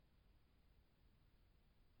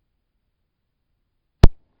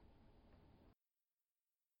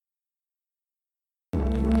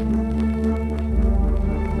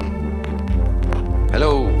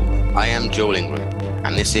I'm Joel Ingram,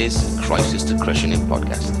 and this is Crisis to Crushing It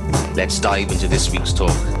podcast. Let's dive into this week's talk,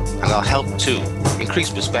 and I'll help to increase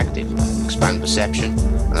perspective, expand perception,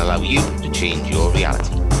 and allow you to change your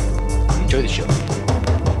reality. Enjoy the show.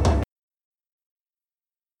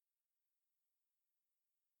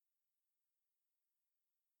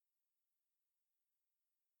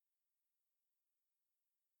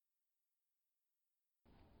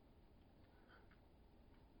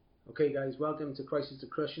 Okay guys, welcome to Crisis to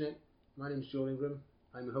Crushing It. My name is Joel Ingram,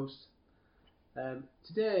 I'm the host.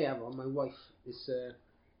 Today I have on my wife.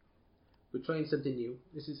 We're trying something new.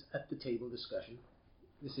 This is at the table discussion.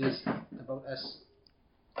 This is about us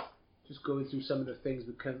just going through some of the things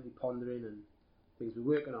we're currently pondering and things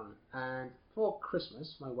we're working on. And for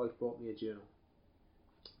Christmas, my wife bought me a journal.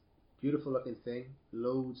 Beautiful looking thing,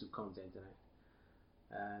 loads of content in it.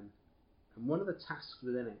 And one of the tasks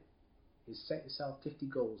within it is set yourself 50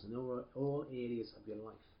 goals in all areas of your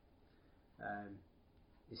life.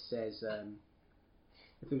 It says,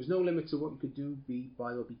 if there was no limit to what you could do, be,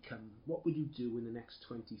 buy or become, what would you do in the next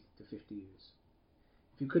 20 to 50 years?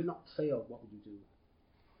 If you could not fail, what would you do?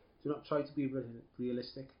 Do not try to be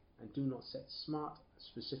realistic, and do not set smart,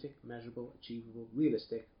 specific, measurable, achievable,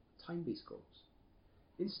 realistic, time-based goals.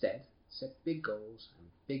 Instead, set big goals and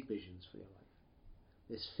big visions for your life.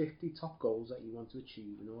 There's 50 top goals that you want to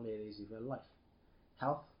achieve in all areas of your life.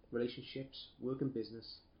 Health, relationships, work and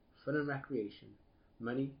business, fun and recreation,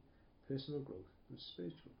 money, personal growth and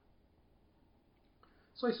spiritual.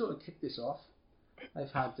 So I sort of kicked this off.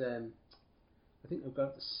 I've had, I think I've got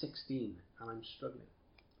up to 16 and I'm struggling.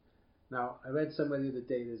 Now, I read somewhere the other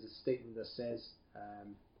day there's a statement that says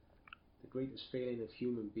the greatest failing of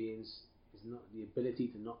human beings is not the ability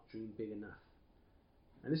to not dream big enough.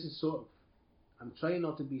 And this is sort of, I'm trying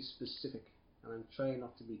not to be specific, and I'm trying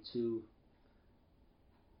not to be too,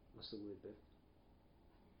 what's the word, Bill?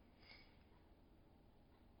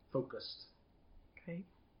 Focused. Okay.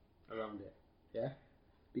 Around it, yeah?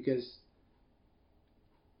 Because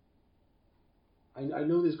I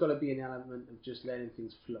know there's got to be an element of just letting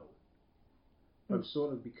things flow. I'm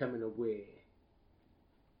sort of becoming aware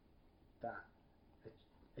that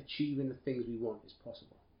achieving the things we want is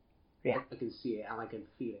possible. Yeah. I can see it and I can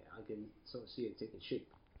feel it. I can sort of see it taking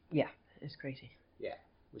shape. Yeah, it's crazy. Yeah,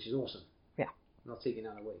 which is awesome. Yeah. I'm not taking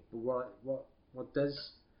that away. But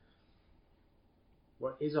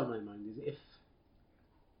what is on my mind is if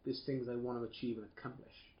there's things I want to achieve and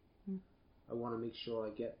accomplish, I want to make sure I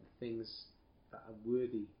get the things that are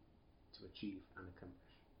worthy to achieve and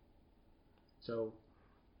accomplish. So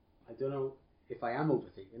I don't know if I am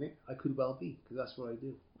overthinking it. I could well be, because that's what I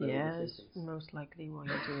do. Yeah, it's most likely what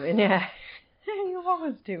you're doing. Yeah, you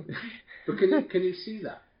always do. But can you see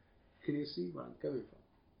that? Can you see where I'm coming from?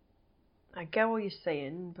 I get what you're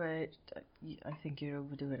saying, but I think you're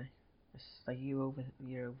overdoing it. It's like you're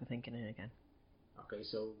overthinking it again. Okay,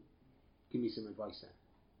 so give me some advice then.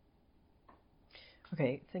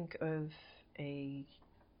 Okay, think of a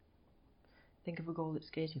goal that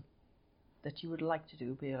scares you, that you would like to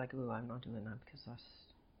do, but you're like, oh, I'm not doing that because that's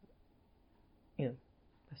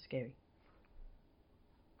scary.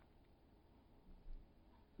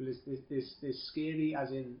 Well, is scary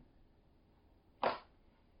as in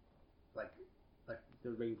like the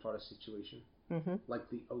rainforest situation, like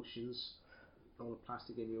the oceans, all the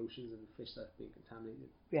plastic in the oceans and the fish that are being contaminated.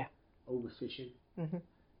 Yeah. Overfishing.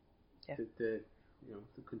 Yeah. The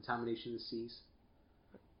contamination of the seas.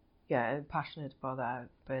 Yeah, I'm passionate about that,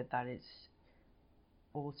 but that is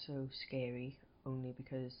also scary only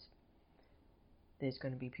because there's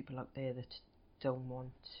going to be people out there that don't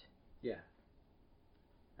want. Yeah.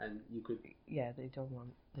 And you could. Yeah, they don't want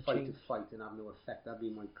the fight change. to fight and have no effect. That'd be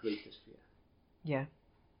my greatest fear. Yeah.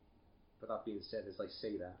 But that being said, as I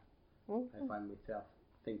say that, I find myself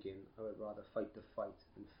thinking I would rather fight the fight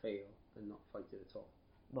and fail than not fight it at all.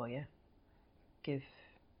 Well, yeah. Give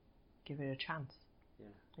it a chance.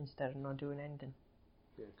 Yeah. Instead of not doing anything.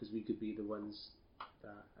 Yeah, because we could be the ones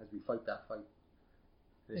that, as we fight that fight,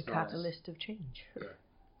 the catalyst of change. Yeah.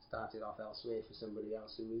 Started off elsewhere for somebody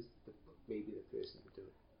else who is maybe the person to do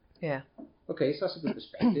it. Yeah. Okay, so that's a good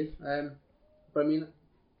perspective. But I mean,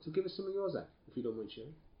 so give us some of yours then, if you don't mind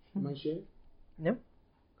sharing. You mind sharing? No.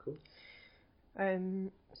 Cool.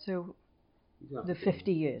 So the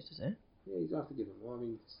 50 years, is it? Yeah, you don't have to give them all. I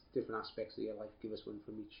mean, different aspects of your life. Give us one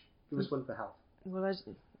from each. Give us one for health. Well,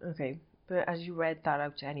 okay. But as you read that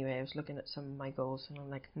out anyway, I was looking at some of my goals and I'm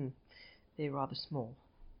like, they're rather small.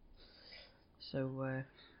 So,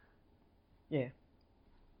 yeah.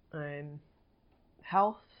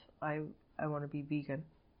 Health, I want to be vegan.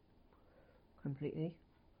 Completely.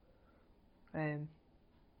 I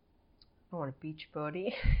want a beach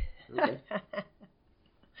body. Okay.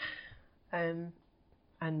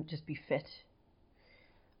 And just be fit.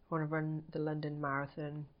 I want to run the London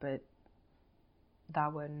Marathon, but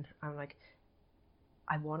that one, I'm like,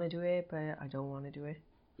 I want to do it, but I don't want to do it.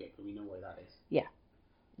 Yeah, but we know why that is. Yeah.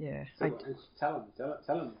 So, tell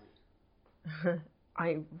them.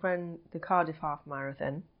 I ran the Cardiff Half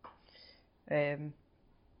Marathon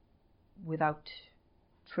without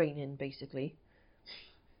training, basically.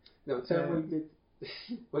 No, tell them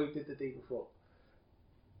what you did the day before.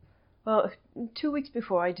 Well, 2 weeks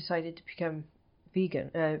before I decided to become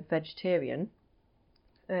vegetarian.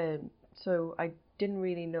 So I didn't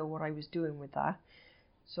really know what I was doing with that.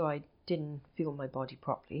 So I didn't feel my body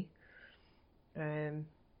properly.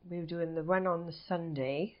 We were doing the run on the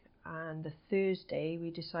Sunday, and the Thursday we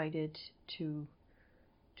decided to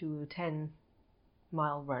do a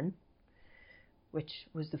 10-mile run, which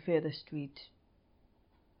was the furthest we'd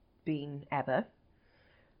been ever.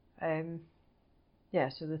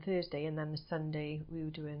 So the Thursday and then the Sunday we were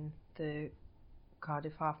doing the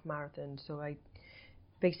Cardiff Half Marathon. So I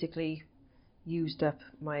basically used up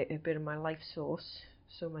a bit of my life source,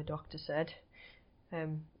 so my doctor said.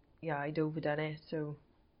 I'd overdone it. So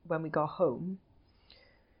when we got home,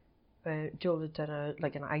 Joel had done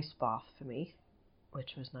an ice bath for me,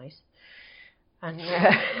 which was nice. And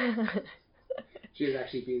she was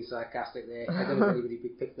actually being sarcastic there. I don't know if anybody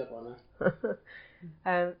picked up on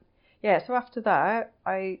her. So after that,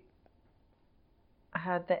 I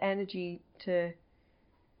had the energy to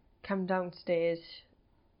come downstairs,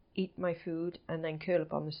 eat my food, and then curl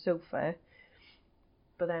up on the sofa.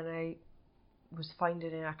 But then I was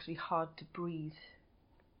finding it actually hard to breathe,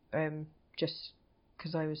 just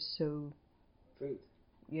because I was so drained.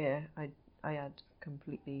 Yeah, I had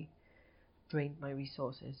completely drained my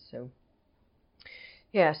resources. So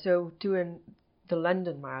so doing the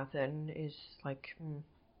London Marathon is like.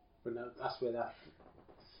 But no, that's where that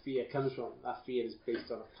fear comes from. That fear is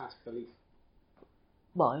based on a past belief.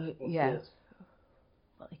 Well,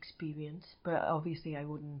 experience. But obviously I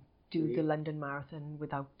wouldn't do the London Marathon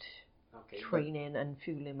without training and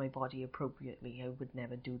fueling my body appropriately. I would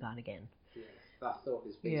never do that again. Yeah, that thought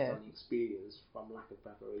is based on experience from lack of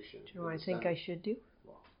preparation. Do you know what I think I should do?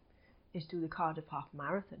 What? Is do the Cardiff Half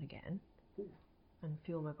Marathon again. Ooh. And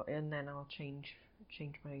fuel my body, and then I'll change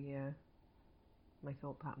my my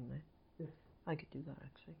thought pattern there. Yeah. I could do that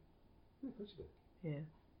actually. Yeah, of course you could. Yeah.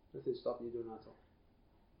 Nothing stopping you doing that at all.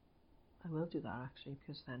 I will do that actually,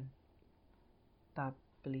 because then that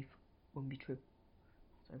belief won't be true.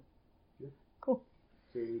 So. Yeah. Cool.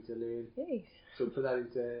 So you need to learn. Yay. So put that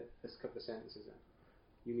into this couple of sentences then.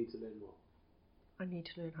 You need to learn what? I need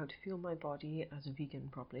to learn how to fuel my body as a vegan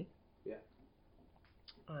properly. Yeah.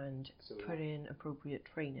 And put in appropriate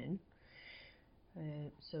training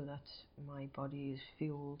so that my body is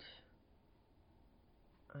fueled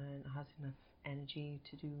and has enough energy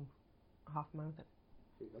to do a half marathon.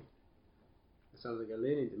 There you go. That sounds like a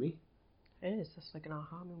learning to me. It is. That's like an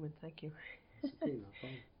aha moment. Thank you. It's okay, no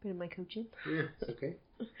problem. Bit of my coaching. Yeah, it's okay.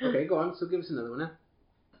 Okay, go on. So give us another one now.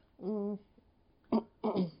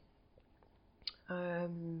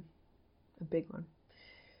 A big one.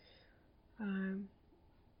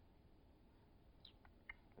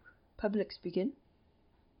 Public speaking.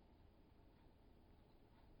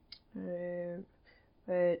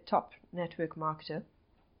 Top network marketer.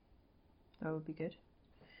 That would be good.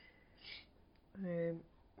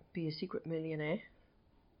 Be a secret millionaire.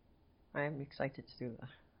 I am excited to do that.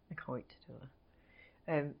 I can't wait to do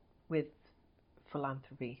that. With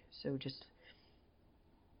philanthropy. So just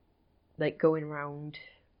like going around,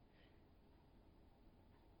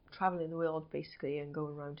 traveling the world basically, and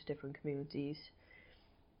going around to different communities.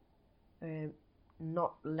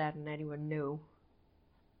 Not letting anyone know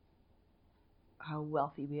how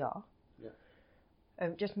wealthy we are. Yeah.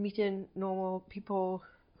 Just meeting normal people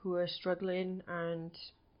who are struggling and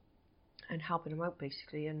helping them out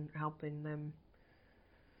basically, and helping them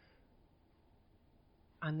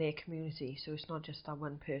and their community. So it's not just that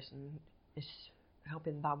one person, it's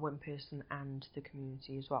helping that one person and the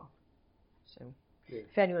community as well. So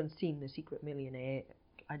if anyone's seen The Secret Millionaire,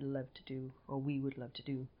 I'd love to do, or we would love to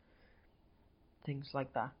do things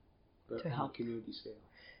like that. But to on help. a community scale.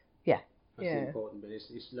 Yeah. That's the important bit.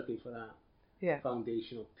 It's looking for that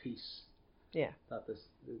foundational piece. Yeah. That the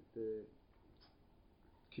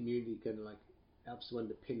community can helps to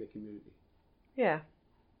underpin the community. Yeah.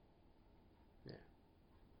 Yeah.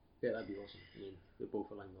 Yeah, that'd be awesome. I mean, we're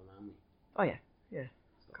both aligned on that, aren't we? Oh yeah. Yeah.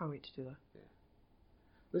 So. Can't wait to do that. Yeah.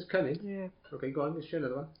 It's coming. Yeah. Okay, go on. Let's show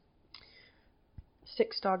another one.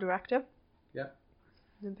 6-star director. Yeah.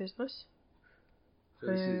 In business. So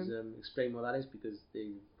this is explain what that is, because they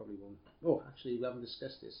probably won't. Oh, actually, we haven't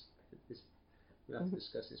discussed this. We'll have to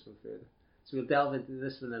discuss this one further. So we'll delve into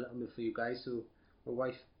this one a little bit for you guys. So my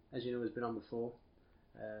wife, as you know, has been on before.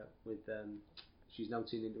 She's now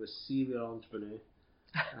turned into a serial entrepreneur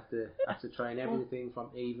after trying everything from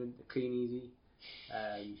Avon to Clean Easy,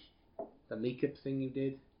 the makeup thing you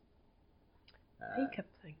did. Makeup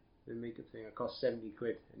thing. The makeup thing. It cost £70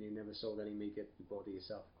 and you never sold any makeup. You bought it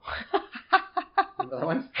yourself. Remember that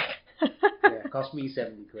one? Yeah, it cost me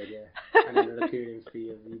 £70, yeah. And then a recurring fee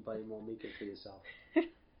of you buying more makeup for yourself.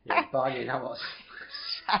 Yeah, bargain that was.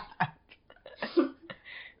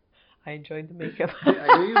 I enjoyed the makeup. Yeah,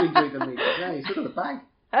 I know you enjoyed the makeup. Yeah, you still got the bag.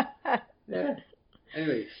 Yeah.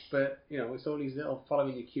 Anyway, but you know, it's all these little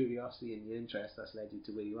following your curiosity and your interest that's led you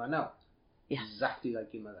to where you are now. Yes. Exactly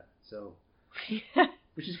like your mother. So,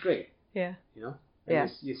 which is great. Yeah. You know. And Yeah.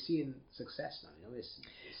 you're seeing success now. You know,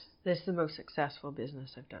 This is the most successful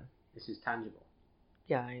business I've done. this is tangible.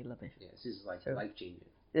 Yeah, I love it. Yeah, this is like So, life changing.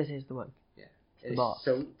 This is the one. Yeah. The boss.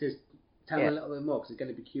 So just tell Yeah. them a little bit more, because they're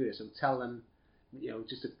going to be curious. So tell them, you know,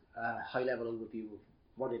 just a high level overview of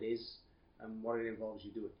what it is and what it involves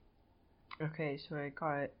you doing. Okay, so I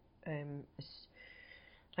got it. It's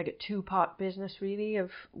like a two-part business really.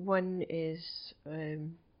 Of one is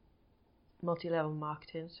multi-level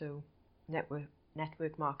marketing, so network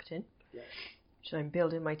marketing. Yeah. So I'm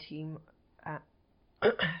building my team,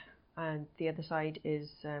 and the other side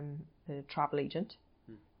is a travel agent.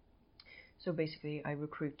 So basically, I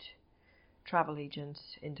recruit travel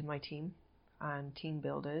agents into my team and team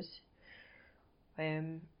builders,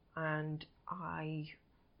 and I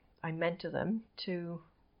mentor them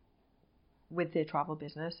with their travel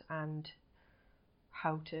business and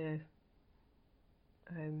how to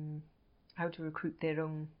recruit their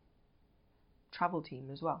own travel team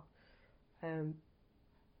as well, and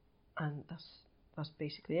that's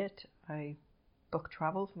basically it. I book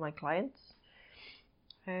travel for my clients,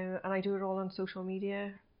 and I do it all on social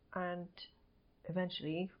media. And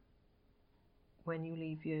eventually, when you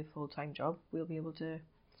leave your full-time job, we'll be able to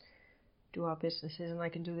do our businesses, and I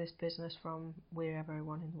can do this business from wherever I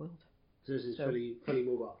want in the world. So this is fully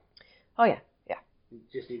mobile. Oh yeah. You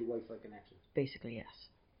just need a Wi-Fi connection. Basically, yes.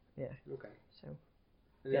 Yeah. Okay. So.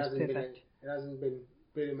 And Yes, it perfect. hasn't been.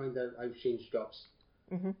 Bear in mind that I've changed jobs.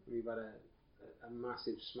 Mhm. We've had a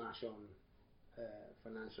massive smash on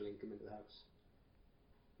financial income into the house.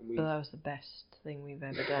 And But that was the best thing we've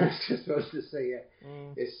ever I done. was just supposed to say, yeah,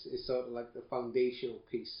 Mm. it's sort of like the foundational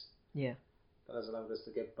piece Yeah. that has allowed us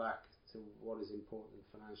to get back to what is important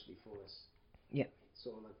financially for us. Yeah.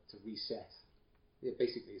 Sort of like to reset. Yeah,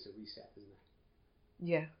 basically it's a reset, isn't it?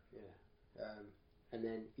 Yeah. Yeah. And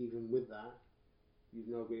then even with that, you've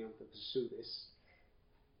now been able to pursue this.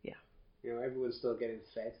 Yeah. You know, everyone's still getting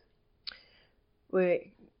fed.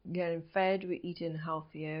 We're getting fed. We're eating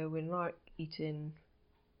healthier. We're not eating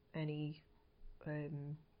any,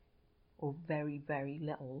 or very, very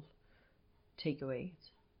little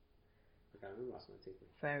takeaways. I can't remember last time I take it.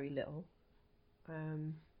 Very little.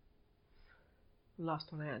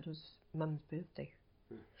 Last one I had was Mum's birthday.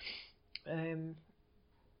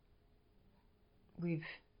 We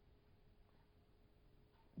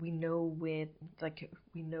know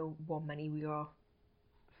we know what money we are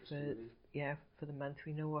for the month.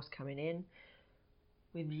 We know what's coming in.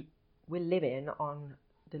 We're living on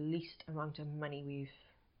the least amount of money we've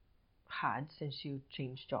had since you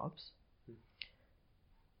changed jobs.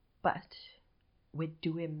 But we're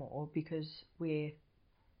doing more because we're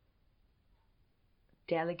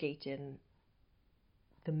delegating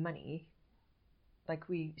the money. Like,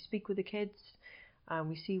 we speak with the kids and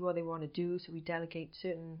we see what they want to do, so we delegate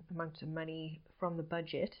certain amounts of money from the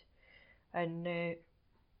budget, and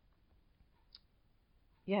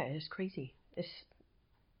yeah, it's crazy.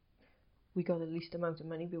 We got the least amount of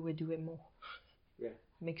money, but we're doing more. Yeah.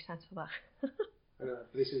 Makes sense of that.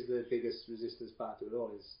 This is the biggest resistance part to it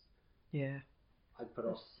all, is Yeah.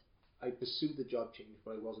 I pursued the job change,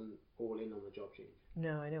 but I wasn't all in on the job change.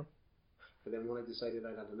 No, I know. But then when I decided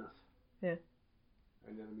I'd had enough, Yeah.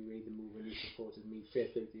 and then we made the move, and he supported me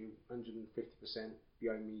 150%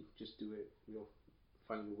 behind me. Just do it. We'll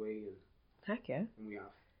find a way, and Heck yeah. we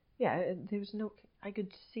have. Yeah, there was no. I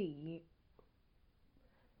could see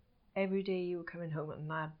every day you were coming home and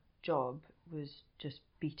that job was just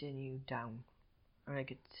beating you down, and I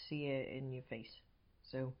could see it in your face.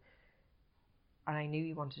 So, and I knew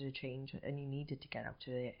you wanted to change and you needed to get out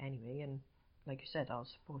of it anyway. And like you said, I'll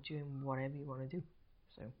support you in whatever you want to do.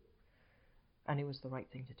 So, and it was the right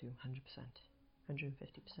thing to do, 100%, 150%.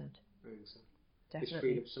 I think so. Definitely. It's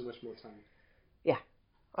freed up so much more time. Yeah.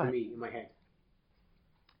 For me, in my head.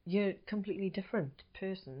 you're a completely different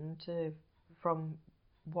person from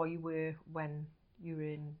what you were when you were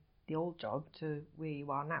in the old job to where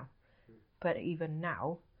you are now. But even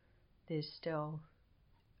now, there's still,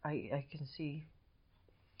 I can see,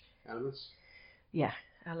 Elements? yeah,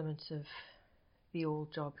 elements of the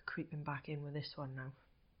old job creeping back in with this one now.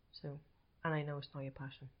 So, and I know it's not your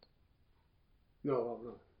passion.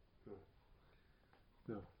 No.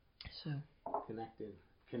 So,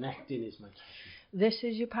 Connecting is my passion. this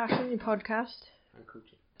is your passion, your podcast? And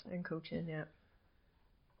coaching. And coaching, yeah.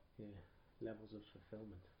 Yeah, levels of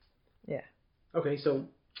fulfillment. Yeah. Okay, so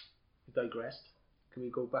we digressed. Can we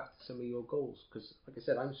go back to some of your goals? Because, like I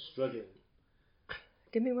said, I'm struggling.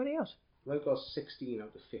 Give me one of yours. I've got 16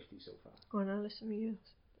 out of 50 so far. Go on, now listen to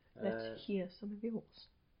yours. Let's hear some of yours.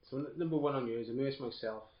 So number one on yours, immerse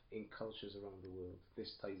myself in cultures around the world.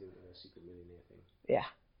 This ties into the Secret Millionaire thing. Yeah.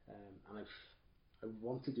 And I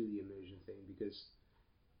want to do the immersion thing because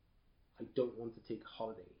I don't want to take a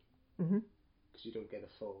holiday. Because you don't get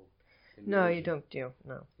a full immersion. No, you don't do.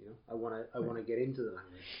 No. You know, I want to get into the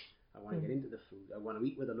language. I want to get into the food. I want to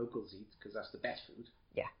eat where the locals eat because that's the best food.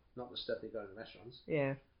 Yeah. Not the stuff they got in restaurants.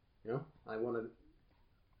 Yeah. You know, I want to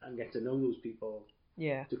and get to know those people.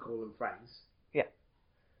 Yeah. To call them friends. Yeah.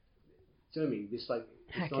 Do you know what I mean? It's like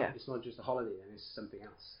it's not yeah. just a holiday, then it's something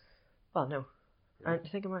else. Well, no. Yeah. And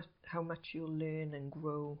think about how much you'll learn and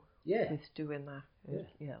grow with doing that.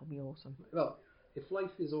 Yeah, it'll be awesome. Well, if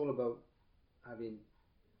life is all about having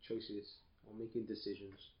choices or making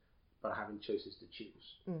decisions, but having choices to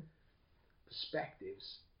choose,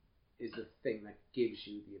 perspectives is the thing that gives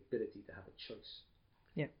you the ability to have a choice.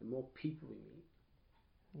 Yeah. The more people we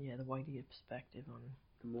meet, yeah, the wider your perspective on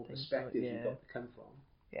the more things, perspectives yeah. you've got to come from.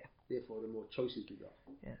 Yeah. Therefore, the more choices we got.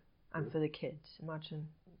 Yeah. And for the kids, imagine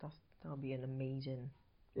that'll be an amazing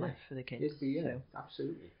life for the kids. It'd be, so.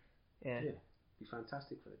 Absolutely. Yeah. It'd be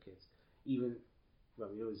fantastic for the kids. Even, well,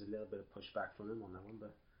 we know there's a little bit of pushback from them on that one,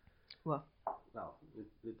 but. What? Well,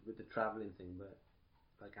 with the travelling thing, but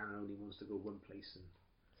like Anna only wants to go one place and.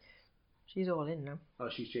 She's all in now. Oh,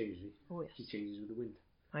 she's changed. Oh yes. She changes with the wind.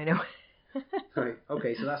 I know. Right.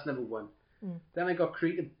 Okay, so that's number one. Then I got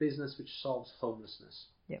creative business which solves homelessness.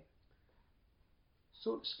 Yep.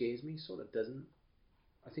 Sort of scares me, sort of doesn't.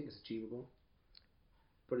 I think it's achievable,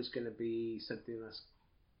 but it's going to be something that's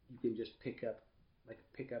you can just pick up like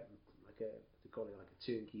a they call it like a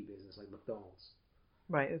turnkey business like McDonald's.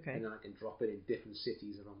 Right. Okay. And then I can drop it in different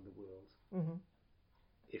cities around the world.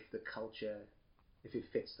 If it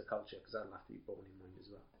fits the culture, because that'll have to be borne in mind as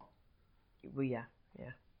well. Well, yeah.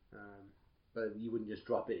 But you wouldn't just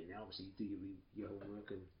drop it in. Obviously, you do your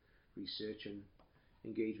homework and research and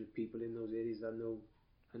engage with people in those areas that know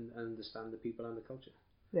and understand the people and the culture.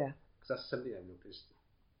 Yeah. Because that's something I've noticed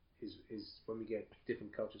is when we get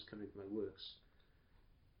different cultures coming into my works,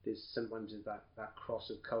 there's sometimes that cross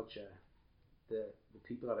of culture. The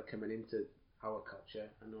people that are coming into our culture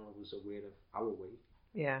are not always aware of our way.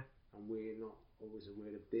 Yeah. And we're not always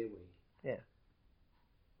aware of their way. Yeah.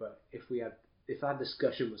 But if that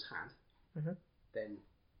discussion was had, then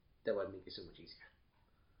that would make it so much easier.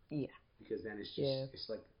 Yeah. Because then it's just it's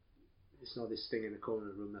like it's not this thing in the corner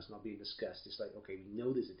of the room that's not being discussed. It's like, okay, we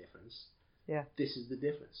know there's a difference. Yeah. This is the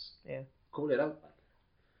difference. Yeah. Call it out, like,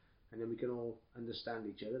 and then we can all understand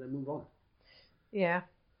each other and move on. Yeah.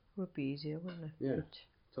 Would be easier, wouldn't it? Yeah.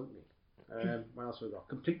 Totally. What else have we got?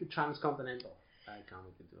 Complete the transcontinental. I can't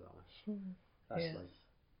wait to do that one.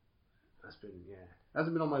 That's been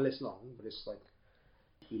hasn't been on my list long, but it's like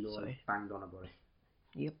I banged on about it.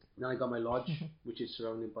 Yep. Then I got my lodge, which is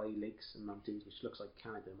surrounded by lakes and mountains, which looks like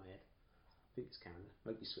Canada in my head. I think it's Canada,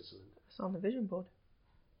 might be Switzerland. It's on the vision board.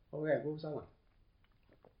 Oh yeah, what was that one?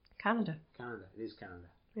 Canada. Canada, it is Canada.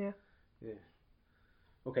 Yeah. Yeah.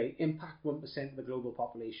 Okay, impact 1% of the global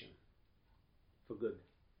population for good,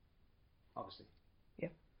 obviously.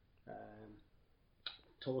 Yep.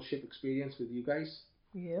 Tall ship experience with you guys.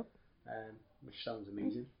 Yep. Which sounds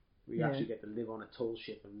amazing. We actually get to live on a tall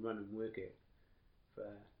ship and run and work it.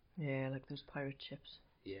 Yeah, like those pirate ships.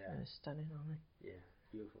 Yeah. They're stunning, aren't they? Yeah,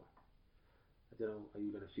 beautiful. I don't know, are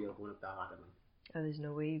you going to feel going up that ladder, man? Oh, there's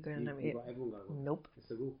no way you're going up it. Everyone got to go. Nope. It's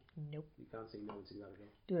the rule. Nope. You can't say no until you got to go.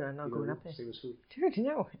 Dude, I'm not going up there. Same as food. Dude,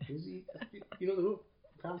 no. You know the rule.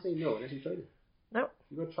 You can't say no unless you tried it. No.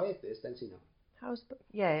 You got to try it first, then say no. How's the...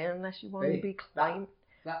 Yeah, unless you want to be climbing...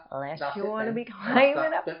 Unless you want to be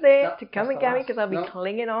climbing up there to come and get me, because I'll be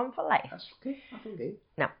clinging on for life. That's okay. That's okay.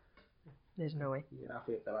 No. There's no way. You're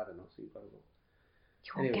halfway up the ladder now, so you've got to go.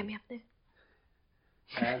 You won't get me up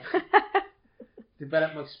there.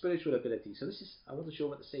 Develop my spiritual ability. So this is, I wasn't sure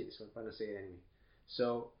what to say this one, but I'm going to say it anyway.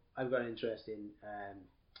 So I've got an interest in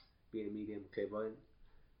being a medium, clairvoyant,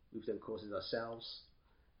 We've done courses ourselves.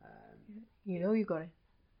 You know you got it.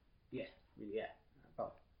 Yeah,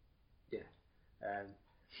 but yeah.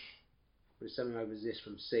 But it's something I resist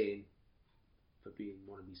from saying for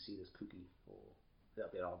want to be seen as kooky or a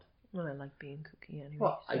little bit odd. Well, I like being kooky anyway.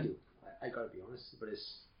 Well, so. I do. I gotta be honest, but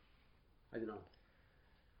I don't know.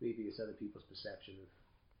 Maybe it's other people's perception of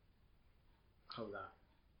how that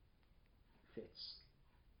fits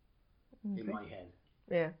in my head.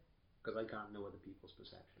 Yeah. Because I can't know other people's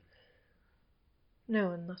perception.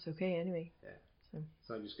 No, and that's okay anyway. Yeah.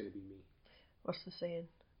 So I'm just going to be me. What's the saying?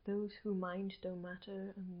 Those who mind don't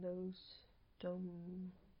matter, and those who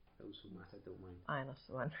matter don't mind. Aye, that's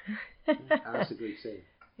the one. And that's a great saying.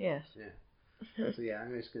 Yes. Yeah. So yeah,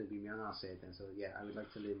 I'm just going to be me, and I'll say it then. So yeah, I would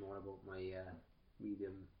like to learn more about my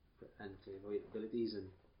medium and clairvoyant abilities and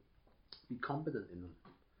be competent in them.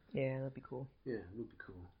 Yeah, that'd be cool. Yeah, it would be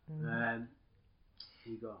cool.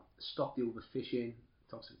 We got stop the overfishing,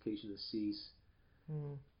 intoxication of the seas.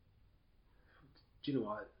 Do you know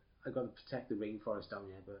what? I got to protect the rainforest down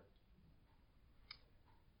here, but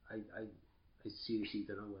I seriously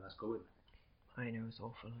don't know where that's going. I know, it's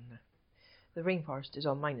awful, isn't it? The rainforest is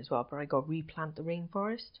on mine as well, but I got to replant the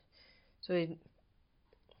rainforest. So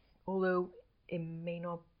although we may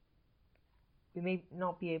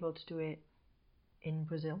not be able to do it in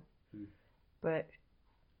Brazil, but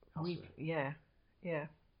yeah.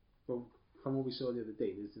 Well, from what we saw the other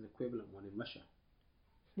day, there's an equivalent one in Russia.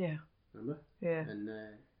 Yeah. Remember? Yeah. And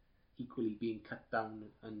equally being cut down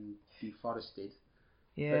and deforested.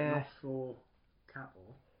 Yeah. But not for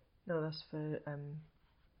cattle. No, that's for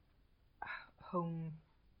home.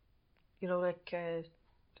 You know, like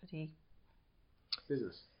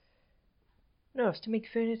business. No, it's to make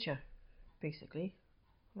furniture, basically,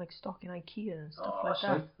 like stock in IKEA and stuff like that.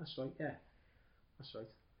 Right. That's right. Yeah. That's right.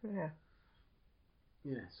 Yeah.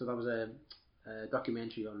 Yeah. So that was a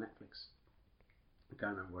documentary on Netflix. I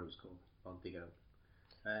can't remember what it was called. I'll dig it out.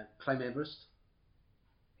 Climb Everest.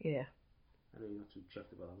 Yeah. I know you're not too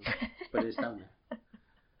chuffed about that one, but it's down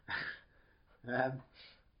there.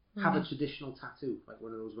 Have a traditional tattoo, like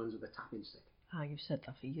one of those ones with a tapping stick. Ah, you've said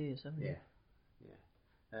that for years, haven't you? Yeah.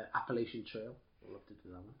 Appalachian Trail. I'd love to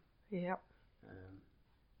do that one. Yeah.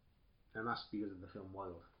 And that's because of the film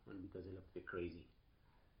Wild, and because it looked a bit crazy.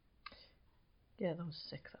 Yeah, that was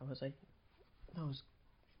sick. That was.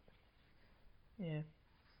 Yeah.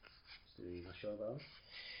 So you're not sure about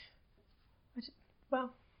it?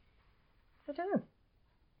 Well, I don't know.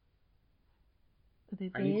 Are they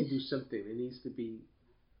I need to do something. It needs to be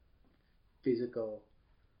physical.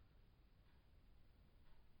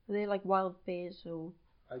 Are they like wild bears or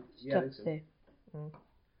yeah, stuff I think so. there?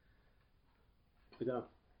 I don't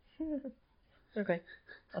know. Okay,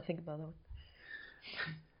 I'll think about that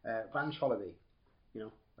one. Ranch Holiday, you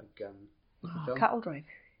know, like what's the film? Cattle Drive.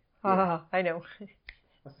 Yeah. I know.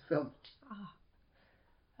 What's the film?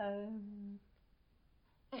 What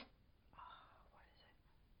is it?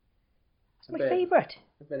 It's my favourite.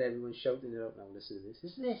 I bet everyone's shouting it out now. Listen to this.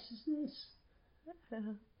 It's this.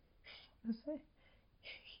 What's it?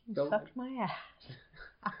 You Don't sucked my ass.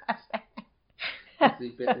 That's the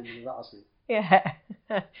bit in the rattlesnake. Yeah.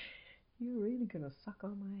 You're really gonna suck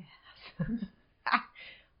on my ass.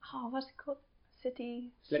 What's it called?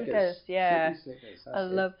 City Slickers. Yeah. City Slickers. I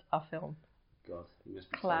love that film. God, you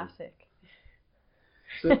must be classic.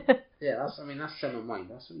 So yeah, that's some of mine.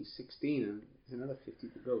 That's only 16, and there's another 50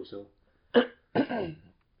 to go. So, like I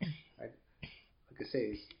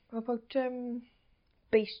say, what about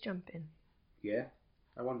base jumping? Yeah,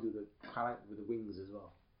 I want to do the pallet with the wings as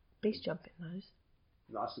well. Base jumping, those.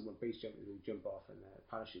 No, that's the one. Base jumping, you jump off and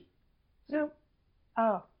parachute. So, no.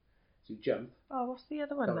 Oh. So you jump. Oh, what's the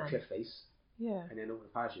other one down then? a cliff face. Yeah. And then over the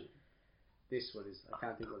parachute. This one is, I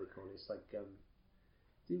can't think what they call it. It's like, do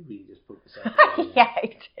you really just put this out? Yeah,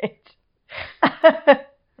 I did.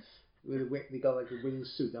 They got like a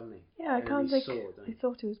wingsuit, haven't they? Yeah, I can't think. I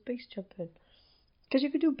thought it was base jumping. Because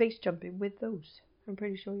you could do base jumping with those. I'm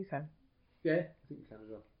pretty sure you can. Yeah, I think you can as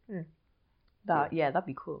well. That'd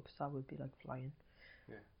be cool because that would be like flying.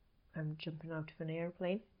 Yeah. I'm jumping out of an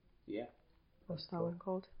airplane. Yeah. What's that one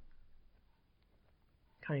called?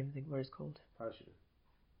 Can't even think what it's called. Parachute.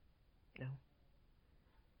 No.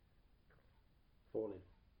 Falling.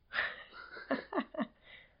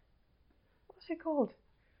 What's it called?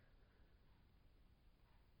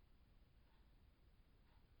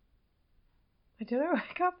 I don't know.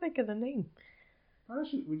 I can't think of the name.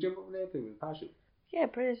 Parachute. We jump up an airplane with a parachute. Yeah,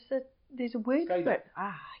 but there's a word Skydive. for it.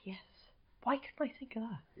 Ah, yes. Why couldn't I think of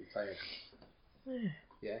that? You're tired.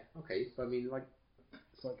 Yeah. Okay. So I mean, like,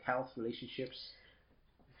 it's like health, relationships.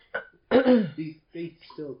 they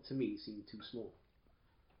still, to me, seem too small.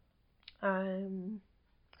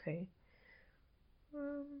 Okay.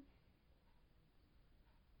 Would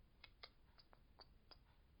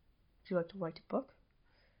you like to write a book?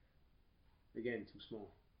 Again, too small.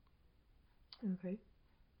 Okay.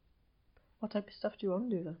 What type of stuff do you want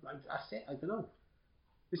to do then? I don't know.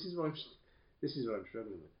 This is what I'm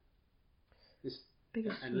struggling with.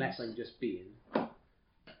 Unless I'm just being.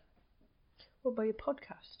 What about your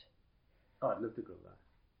podcast? Oh, I'd love to grow that.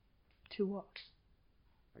 To what?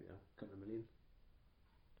 I don't know, a couple of million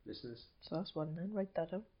listeners. So that's one then. Write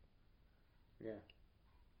that down. Yeah.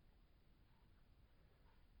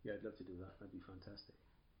 Yeah, I'd love to do that. That'd be fantastic.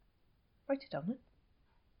 Write it down then.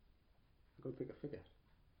 I've got to pick a figure.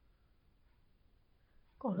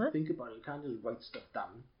 Go on then. Think about it. You can't just write stuff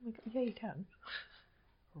down. Yeah, you can.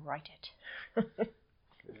 Write it.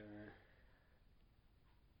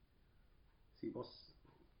 See,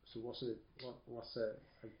 what's a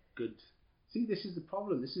good... See, this is the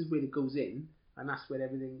problem. This is where it goes in, and that's where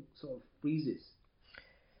everything sort of freezes.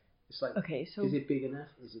 It's like, okay, so is it big enough?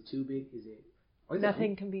 Is it too big? Is it...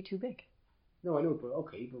 Nothing can be too big. No, I know, but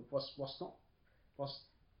okay, but what's not... What's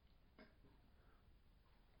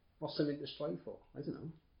something to strive for? I don't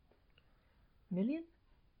know. Million?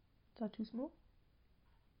 Is that too small?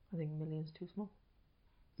 I think million's too small.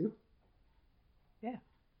 Do? Yeah.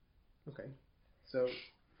 Okay. So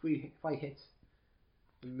if I hit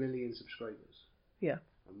 1 million subscribers. Yeah.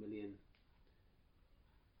 A million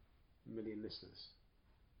listeners.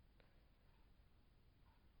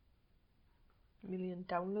 1 million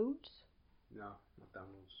downloads? No, not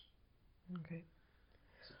downloads. Okay.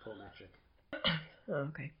 It's a poor metric. Oh,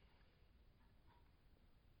 okay.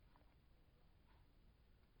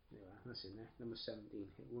 Yeah, that's in there. Number 17,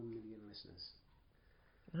 hit 1 million listeners.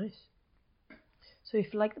 Nice. So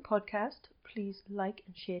if you like the podcast, please like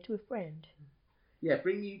and share to a friend. Yeah,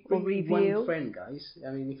 bring you one friend, guys.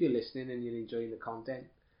 I mean, if you're listening and you're enjoying the content,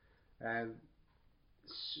 yeah,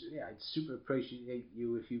 I'd super appreciate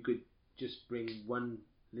you if you could just bring one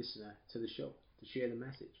listener to the show to share the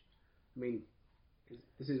message. I mean,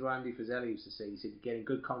 this is what Andy Frizella used to say. He said, you're getting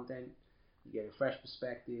good content, you're getting fresh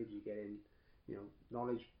perspectives, you're getting,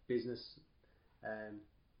 knowledge, business,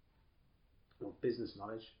 business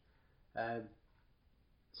knowledge.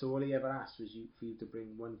 So all he ever asked was for you to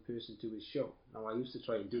bring one person to his show. Now, I used to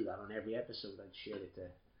try and do that on every episode. I'd share it to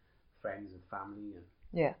friends and family and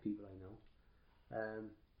people I know.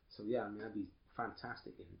 So yeah, I mean, that'd be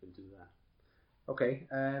fantastic if you could do that. Okay.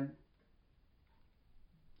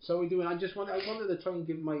 So we're doing. I wanted to try and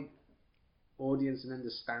give my audience an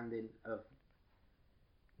understanding of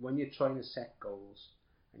when you're trying to set goals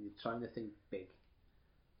and you're trying to think big,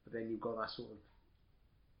 but then you've got that sort of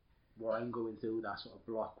what I'm going through, that sort of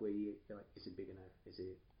block where you're like, is it big enough? Is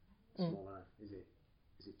it small enough?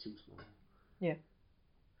 Is it too small? Yeah.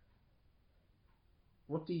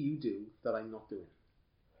 What do you do that I'm not doing?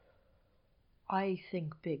 I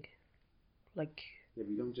think big. Like... Yeah,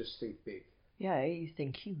 but you don't just think big. Yeah, you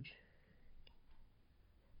think huge.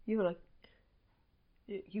 You're like,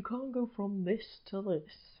 you can't go from this to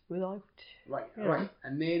this without... Right, right.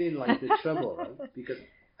 And therein like the trouble, right? Because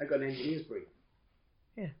I got an engineer's brain.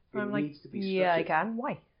 Yeah. It needs to be structured. Yeah, I can.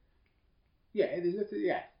 Why? Yeah, there's nothing,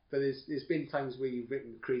 yeah. But there's been times where you've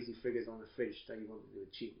written crazy figures on the fridge that you wanted to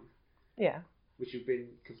achieve. Yeah. Which have been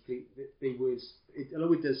complete.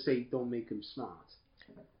 Although it does say don't make them smart.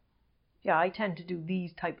 Yeah, I tend to do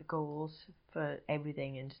these type of goals for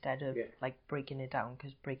everything instead of like breaking it down.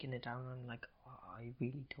 Because breaking it down, I'm like, oh, I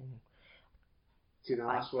really don't. See,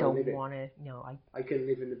 now that's I what don't want to. I can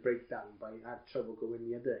live in the breakdown, but I have trouble going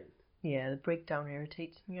the other end. Yeah, the breakdown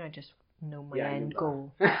irritates me. I just know my end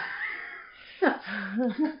goal.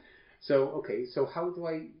 So how do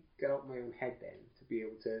I get out my own head then to be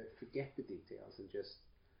able to forget the details and just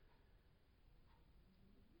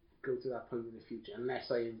go to that point in the future? Unless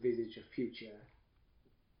I envisage a future,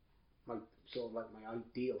 my sort of like my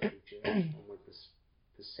ideal future, or my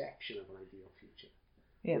perception of an ideal future,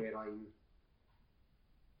 where I'm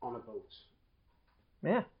on a boat.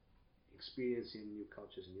 Yeah. Experiencing new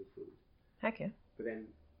cultures and new food. Heck yeah. But then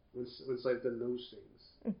once I've done those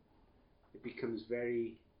things, it becomes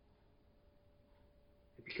very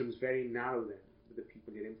narrow then with the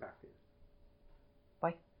people you're impacting.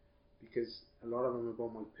 Why? Because a lot of them are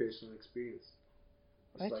about my personal experience.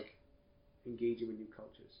 It's like engaging with new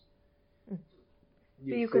cultures.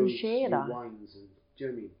 New you foods, can share new that. wines, and do you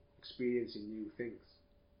know what I mean? Experiencing new things.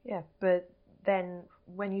 Yeah, but then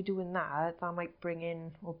when you're doing that might bring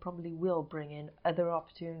in, or probably will bring in, other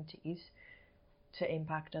opportunities to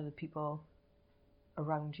impact other people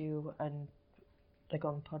around you, and like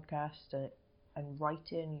on podcast and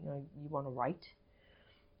writing. You want to write.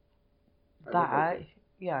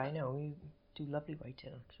 Yeah, I know, you do lovely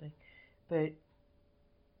writing actually. But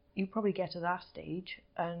you probably get to that stage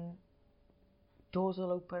and doors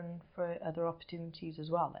will open for other opportunities as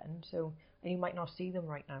well then. So, and you might not see them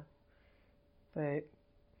right now. But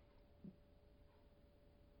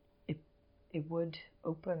it would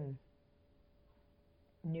open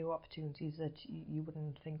new opportunities that you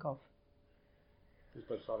wouldn't think of. Just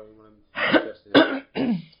by following what I'm interested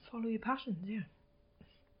in. Follow your passions, yeah.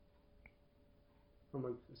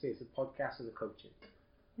 It's a podcast and a coaching.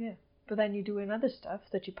 Yeah, but then you're doing other stuff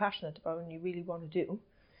that you're passionate about and you really want to do.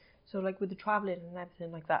 So like with the travelling and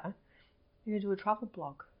everything like that, you can do a travel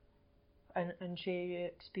blog and share your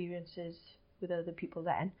experiences with other people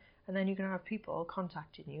then. And then you can have people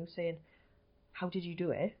contacting you saying, how did you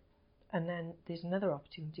do it? And then there's another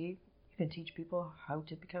opportunity. You can teach people how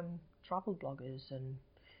to become travel bloggers, and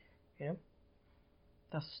you know,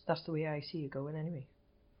 that's the way I see it going anyway.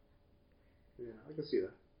 Yeah, I can see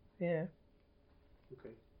that. Yeah.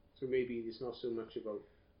 Okay. So maybe it's not so much about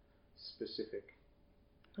specific.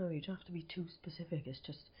 No, you don't have to be too specific. It's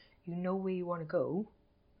just, you know where you want to go,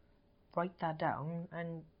 write that down,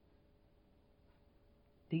 and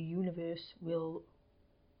the universe will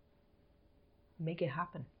make it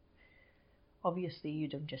happen. Obviously, you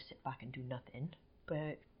don't just sit back and do nothing,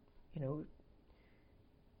 but, you know,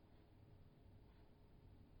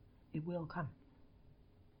 it will come.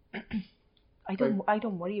 I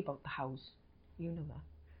don't worry about the house. You know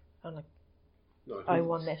that. I'm like, No, I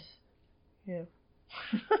want this. Yeah.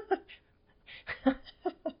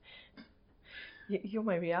 You're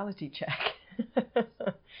my reality check.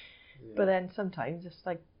 Yeah. But then sometimes it's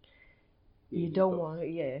like, you don't want it.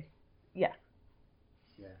 Yeah. Yeah.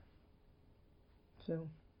 So.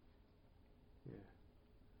 Yeah.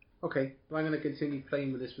 Okay, well, I'm going to continue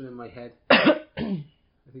playing with this one in my head. I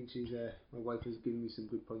think my wife has given me some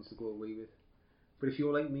good points to go away with. But if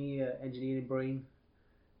you're like me, engineering brain,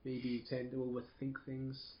 maybe you tend to overthink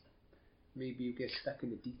things. Maybe you get stuck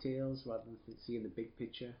in the details rather than seeing the big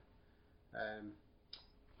picture.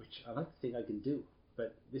 Which I like to think I can do,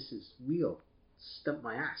 but this is real. Stump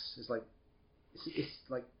my ass. It's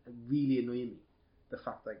like really annoying me, the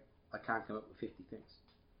fact that I can't come up with 50 things.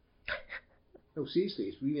 No, seriously,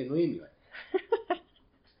 it's really annoying me.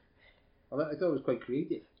 I thought it was quite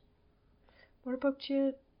creative. What about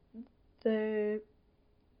the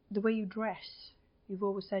way you dress? You've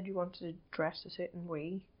always said you wanted to dress a certain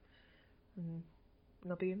way, and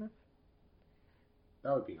not be enough.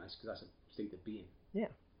 That would be nice, because that's a state of being. Yeah.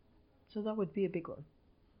 So that would be a big one.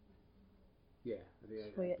 Yeah.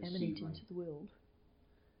 So you're emanating into the world.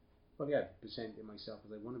 Well, yeah, presenting myself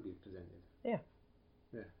as I want to be presented. Yeah.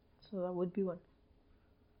 Yeah. So that would be one.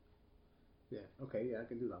 Yeah. Okay. Yeah, I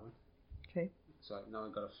can do that one. Okay. So now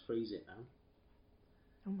I've got to phrase it now.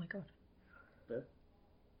 Oh my god. But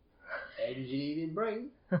engineering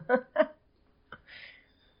brain.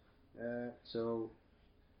 So.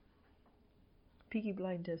 Peaky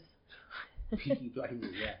Blinders. Peaky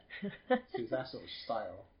Blinders, yeah. So it's that sort of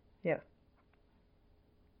style. Yeah.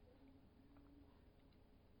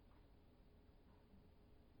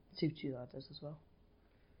 Suits you, that does as well.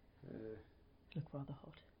 Look rather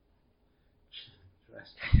hot.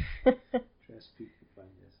 Dress Peaky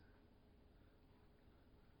Blinders.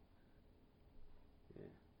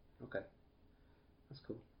 Yeah. Okay. That's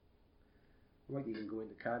cool. I might even go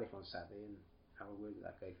into Cardiff on Saturday and have a word with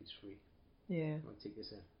that guy if he's free. Yeah. I might take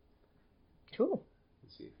this in. Cool.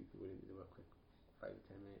 And see if he'd be willing to do a quick 5 or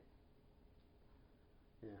 10 minute.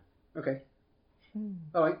 Yeah. Okay.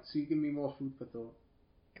 Alright, so you give me more food for thought.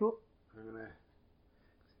 Cool. I'm gonna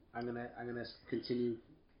continue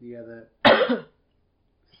the other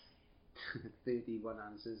 31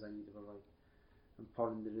 answers I need to write and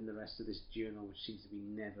pondering the rest of this journal, which seems to be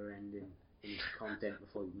never ending in its content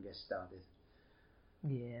before you can get started.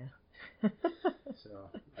 Yeah. So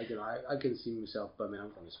I can see myself bumming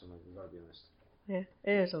out on this one, I've got to be honest. Yeah,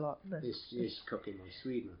 it is a lot. It's cooking my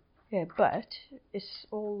sweet, man. Yeah, but it's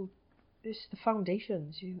the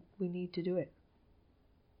foundations. We need to do it.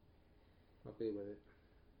 I'll be with it.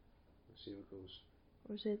 We'll see how it goes.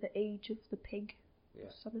 Or is it the age of the pig? Yeah.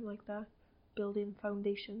 Something like that. Building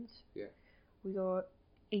foundations. Yeah. We got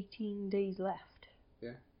 18 days left.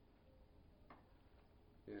 Yeah.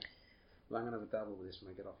 Yeah. Well, I'm going to have a dabble with this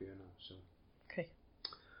when I get off here now, so. Okay.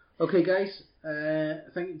 Okay, guys.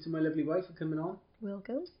 Thank you to my lovely wife for coming on.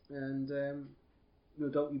 Welcome. And no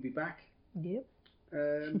doubt you'll be back. Yep.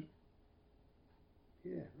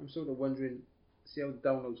 Yeah, I'm sort of wondering, see how the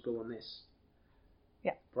downloads go on this.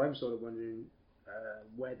 Yeah. But I'm sort of wondering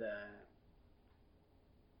whether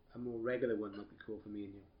a more regular one might be cool for me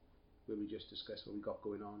and you, where we just discuss what we got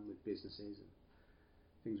going on with businesses and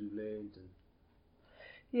things we've learned. And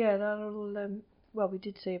yeah, that'll well, we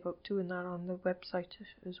did say about doing that on the website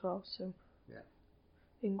as well. So yeah,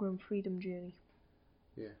 Ingram Freedom Journey.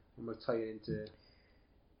 yeah, and we'll tie it into.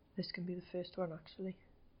 This can be the first one actually.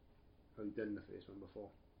 We've done the first one before.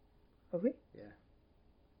 Have we? Yeah.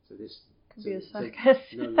 So this Could be a so, second.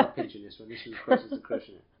 no, you're not pinching this one. This was Crisis to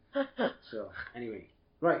Crushing It. So anyway,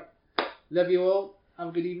 right. Love you all. Have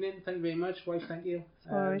a good evening. Thank you very much. Wife, thank you.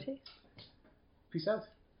 Alrighty. Peace out.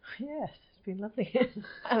 Yes, it's been lovely.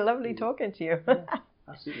 And lovely talking to you. Yeah,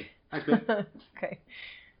 absolutely. Thanks, babe. Okay.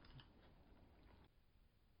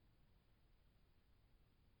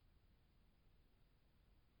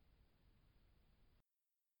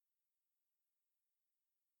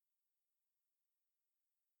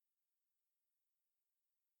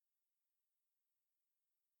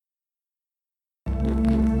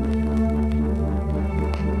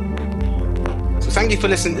 So thank you for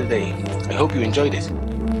listening today. I hope you enjoyed it.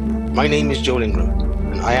 My name is Joel Ingram,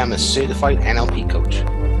 and I am a certified NLP coach.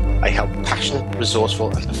 I help passionate, resourceful,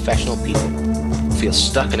 and professional people who feel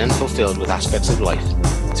stuck and unfulfilled with aspects of life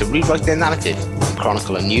to rewrite their narrative and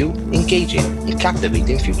chronicle a new, engaging, and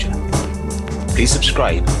captivating future. Please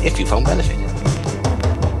subscribe if you found benefit.